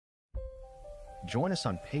Join us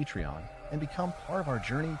on Patreon and become part of our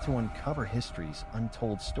journey to uncover history's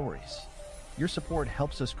untold stories. Your support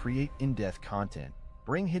helps us create in-depth content,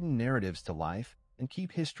 bring hidden narratives to life, and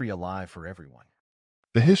keep history alive for everyone.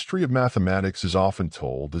 The history of mathematics is often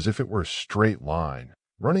told as if it were a straight line,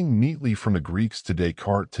 running neatly from the Greeks to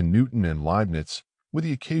Descartes to Newton and Leibniz, with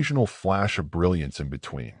the occasional flash of brilliance in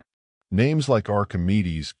between. Names like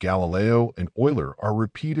Archimedes, Galileo, and Euler are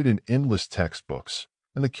repeated in endless textbooks,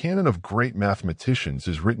 and the canon of great mathematicians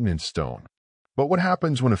is written in stone. But what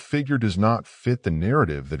happens when a figure does not fit the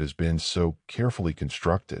narrative that has been so carefully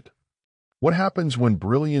constructed? What happens when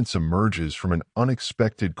brilliance emerges from an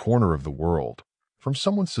unexpected corner of the world, from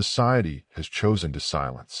someone society has chosen to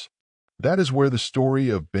silence? That is where the story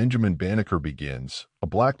of Benjamin Banneker begins, a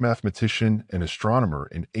black mathematician and astronomer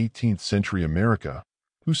in 18th century America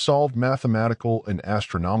who solved mathematical and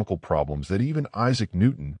astronomical problems that even Isaac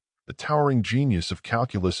Newton, the towering genius of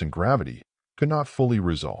calculus and gravity, could not fully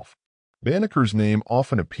resolve. Banneker's name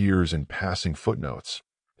often appears in passing footnotes,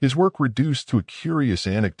 his work reduced to a curious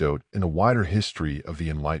anecdote in the wider history of the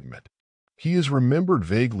Enlightenment. He is remembered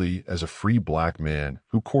vaguely as a free black man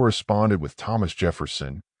who corresponded with Thomas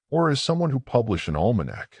Jefferson, or as someone who published an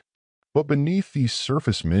almanac. But beneath these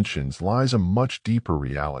surface mentions lies a much deeper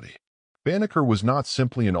reality. Banneker was not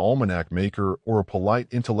simply an almanac maker or a polite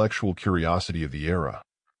intellectual curiosity of the era.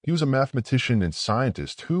 He was a mathematician and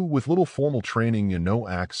scientist who, with little formal training and no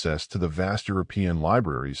access to the vast European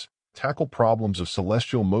libraries, tackled problems of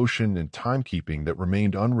celestial motion and timekeeping that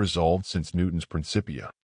remained unresolved since Newton's Principia.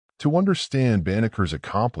 To understand Banneker's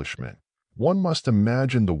accomplishment, one must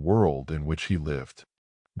imagine the world in which he lived.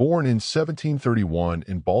 Born in 1731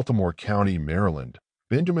 in Baltimore County, Maryland,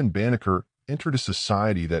 Benjamin Banneker entered a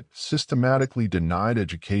society that systematically denied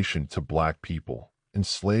education to black people,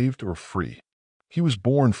 enslaved or free. He was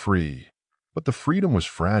born free, but the freedom was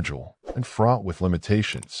fragile and fraught with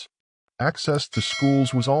limitations. Access to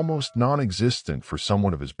schools was almost non-existent for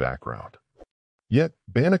someone of his background. Yet,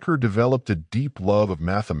 Banneker developed a deep love of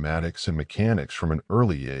mathematics and mechanics from an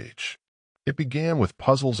early age. It began with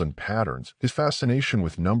puzzles and patterns, his fascination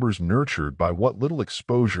with numbers nurtured by what little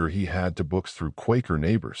exposure he had to books through Quaker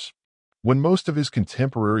neighbors. When most of his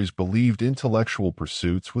contemporaries believed intellectual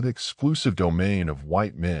pursuits were the exclusive domain of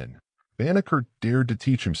white men, Banneker dared to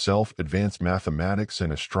teach himself advanced mathematics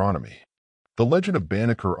and astronomy. The legend of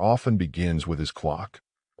Banneker often begins with his clock,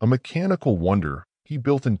 a mechanical wonder he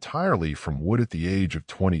built entirely from wood at the age of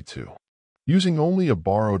 22. Using only a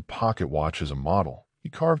borrowed pocket watch as a model, he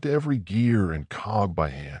carved every gear and cog by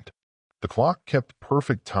hand. The clock kept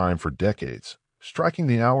perfect time for decades, striking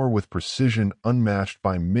the hour with precision unmatched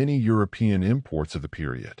by many European imports of the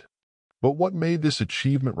period. But what made this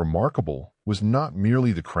achievement remarkable was not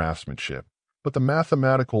merely the craftsmanship, but the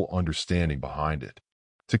mathematical understanding behind it.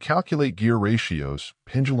 To calculate gear ratios,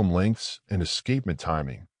 pendulum lengths, and escapement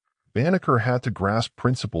timing, Banneker had to grasp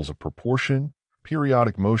principles of proportion,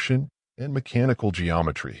 periodic motion, and mechanical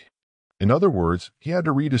geometry. In other words, he had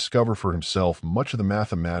to rediscover for himself much of the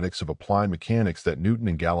mathematics of applied mechanics that Newton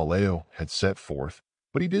and Galileo had set forth,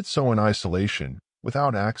 but he did so in isolation,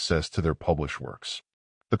 without access to their published works.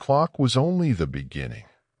 The clock was only the beginning.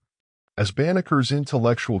 As Banneker's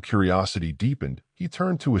intellectual curiosity deepened, he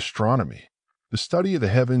turned to astronomy, the study of the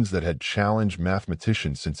heavens that had challenged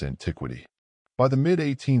mathematicians since antiquity. By the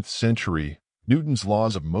mid-18th century, Newton's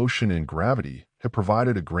laws of motion and gravity had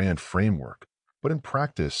provided a grand framework, but in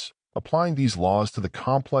practice, applying these laws to the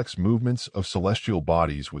complex movements of celestial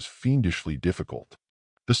bodies was fiendishly difficult.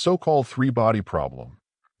 The so-called three-body problem,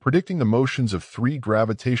 predicting the motions of three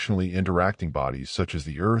gravitationally interacting bodies such as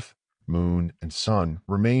the Earth, Moon, and Sun,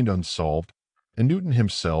 remained unsolved, and Newton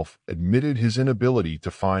himself admitted his inability to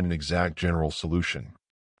find an exact general solution.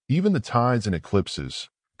 Even the tides and eclipses,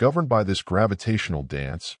 governed by this gravitational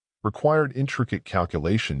dance, required intricate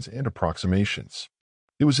calculations and approximations.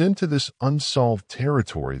 It was into this unsolved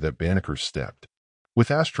territory that Banneker stepped.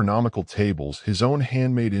 With astronomical tables, his own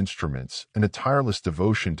handmade instruments, and a tireless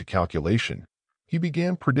devotion to calculation, he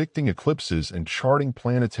began predicting eclipses and charting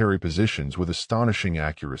planetary positions with astonishing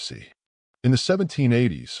accuracy. In the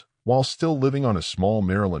 1780s, while still living on a small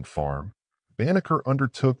Maryland farm, Banneker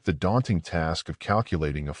undertook the daunting task of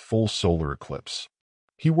calculating a full solar eclipse.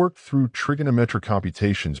 He worked through trigonometric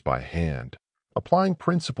computations by hand, applying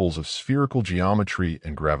principles of spherical geometry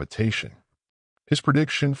and gravitation. His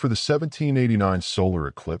prediction for the 1789 solar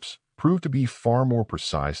eclipse proved to be far more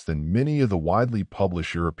precise than many of the widely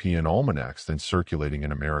published European almanacs then circulating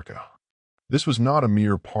in America. This was not a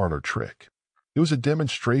mere parlor trick. It was a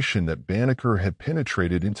demonstration that Banneker had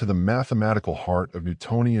penetrated into the mathematical heart of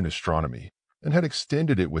Newtonian astronomy, and had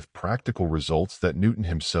extended it with practical results that Newton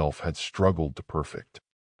himself had struggled to perfect.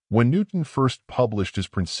 When Newton first published his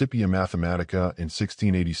Principia Mathematica in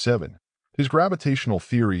 1687, his gravitational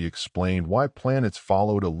theory explained why planets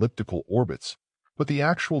followed elliptical orbits, but the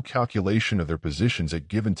actual calculation of their positions at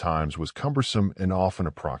given times was cumbersome and often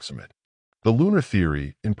approximate. The lunar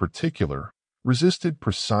theory, in particular, resisted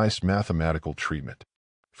precise mathematical treatment.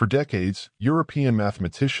 For decades, European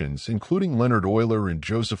mathematicians, including Leonhard Euler and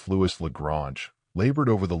Joseph Louis Lagrange, labored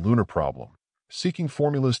over the lunar problem, seeking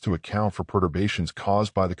formulas to account for perturbations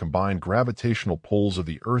caused by the combined gravitational pulls of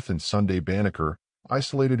the Earth and Sunday Banneker,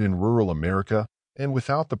 isolated in rural America and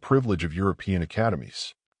without the privilege of European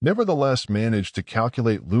academies, nevertheless managed to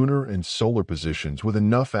calculate lunar and solar positions with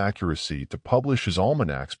enough accuracy to publish his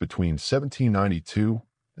almanacs between 1792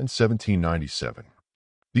 and 1797.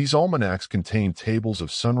 These almanacs contain tables of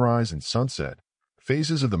sunrise and sunset,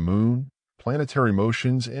 phases of the moon, planetary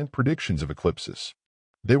motions, and predictions of eclipses.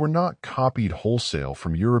 They were not copied wholesale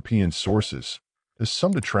from European sources, as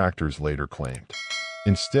some detractors later claimed.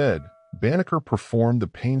 Instead, Banneker performed the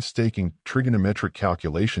painstaking trigonometric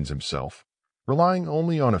calculations himself, relying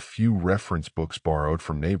only on a few reference books borrowed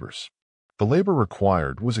from neighbors. The labor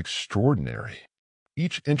required was extraordinary.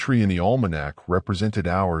 Each entry in the almanac represented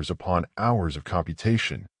hours upon hours of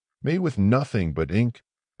computation, made with nothing but ink,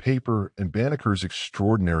 paper, and Banneker's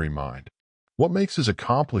extraordinary mind. What makes his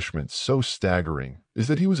accomplishments so staggering is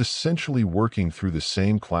that he was essentially working through the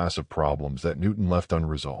same class of problems that Newton left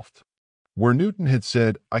unresolved. Where Newton had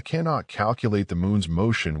said, "I cannot calculate the moon's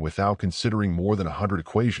motion without considering more than 100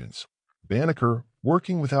 equations," Banneker,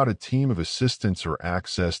 working without a team of assistants or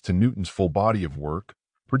access to Newton's full body of work,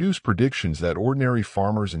 produced predictions that ordinary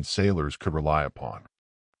farmers and sailors could rely upon.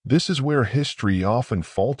 This is where history often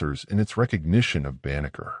falters in its recognition of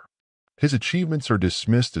Banneker. His achievements are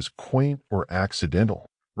dismissed as quaint or accidental,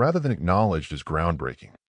 rather than acknowledged as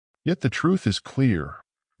groundbreaking. Yet the truth is clear.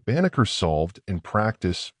 Banneker solved, in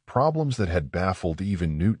practice, problems that had baffled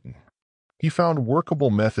even Newton. He found workable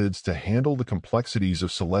methods to handle the complexities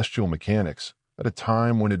of celestial mechanics at a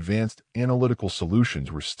time when advanced analytical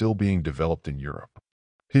solutions were still being developed in Europe.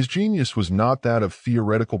 His genius was not that of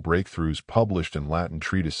theoretical breakthroughs published in Latin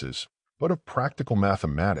treatises, but of practical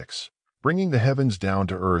mathematics, bringing the heavens down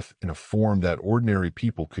to earth in a form that ordinary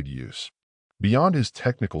people could use. Beyond his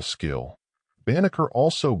technical skill, Banneker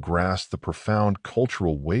also grasped the profound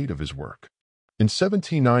cultural weight of his work. In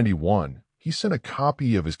 1791, he sent a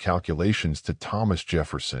copy of his calculations to Thomas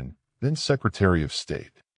Jefferson, then Secretary of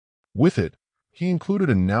State. With it, he included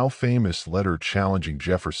a now famous letter challenging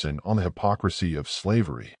Jefferson on the hypocrisy of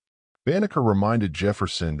slavery. Banneker reminded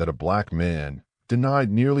Jefferson that a black man, denied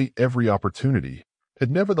nearly every opportunity, had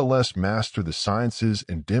nevertheless mastered the sciences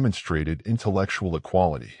and demonstrated intellectual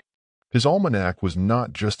equality. His almanac was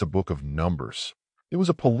not just a book of numbers. It was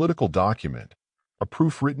a political document, a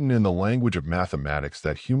proof written in the language of mathematics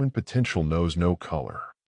that human potential knows no color.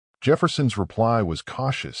 Jefferson's reply was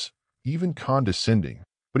cautious, even condescending,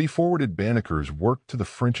 but he forwarded Banneker's work to the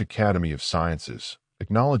French Academy of Sciences,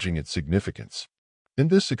 acknowledging its significance. In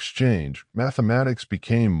this exchange, mathematics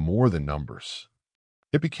became more than numbers.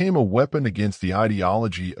 It became a weapon against the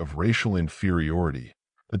ideology of racial inferiority,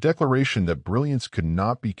 a declaration that brilliance could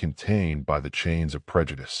not be contained by the chains of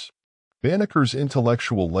prejudice. Banneker's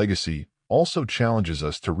intellectual legacy also challenges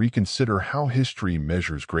us to reconsider how history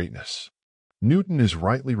measures greatness. Newton is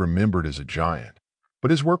rightly remembered as a giant,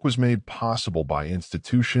 but his work was made possible by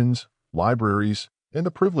institutions, libraries, and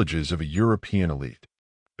the privileges of a European elite.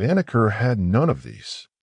 Banneker had none of these.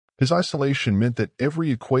 His isolation meant that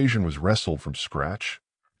every equation was wrestled from scratch,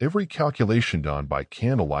 every calculation done by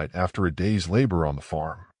candlelight after a day's labor on the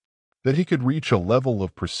farm. That he could reach a level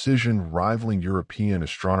of precision rivaling European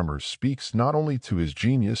astronomers speaks not only to his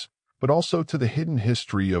genius, but also to the hidden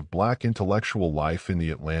history of black intellectual life in the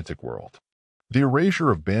Atlantic world. The erasure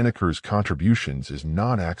of Banneker's contributions is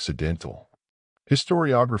not accidental.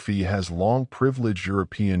 Historiography has long privileged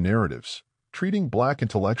European narratives, treating black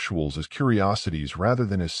intellectuals as curiosities rather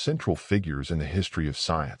than as central figures in the history of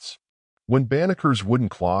science. When Banneker's wooden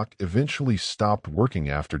clock eventually stopped working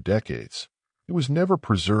after decades, it was never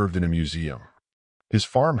preserved in a museum. His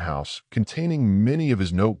farmhouse, containing many of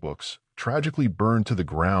his notebooks, tragically burned to the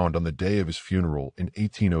ground on the day of his funeral in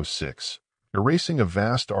 1806. Erasing a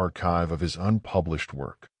vast archive of his unpublished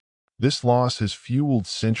work. This loss has fueled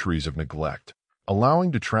centuries of neglect,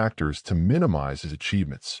 allowing detractors to minimize his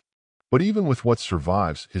achievements. But even with what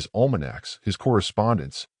survives, his almanacs, his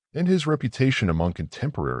correspondence, and his reputation among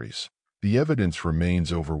contemporaries, the evidence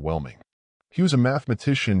remains overwhelming. He was a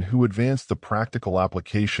mathematician who advanced the practical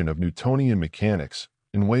application of Newtonian mechanics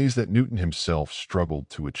in ways that Newton himself struggled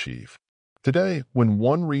to achieve. Today, when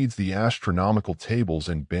one reads the astronomical tables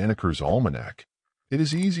in Banneker's almanac, it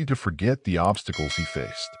is easy to forget the obstacles he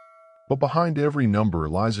faced. But behind every number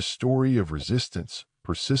lies a story of resistance,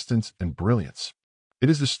 persistence, and brilliance. It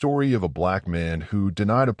is the story of a black man who,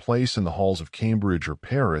 denied a place in the halls of Cambridge or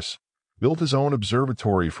Paris, built his own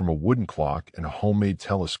observatory from a wooden clock and a homemade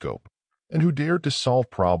telescope, and who dared to solve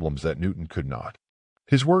problems that Newton could not.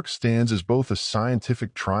 His work stands as both a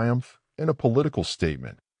scientific triumph and a political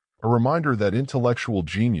statement, a reminder that intellectual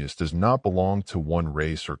genius does not belong to one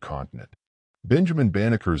race or continent. Benjamin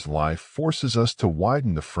Banneker's life forces us to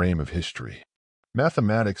widen the frame of history.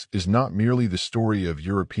 Mathematics is not merely the story of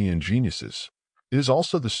European geniuses. It is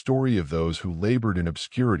also the story of those who labored in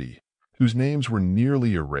obscurity, whose names were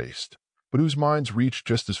nearly erased, but whose minds reached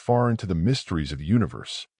just as far into the mysteries of the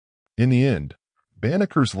universe. In the end,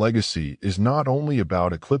 Banneker's legacy is not only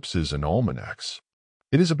about eclipses and almanacs.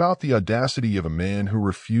 It is about the audacity of a man who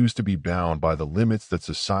refused to be bound by the limits that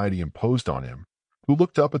society imposed on him, who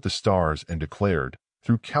looked up at the stars and declared,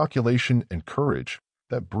 through calculation and courage,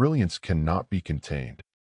 that brilliance cannot be contained.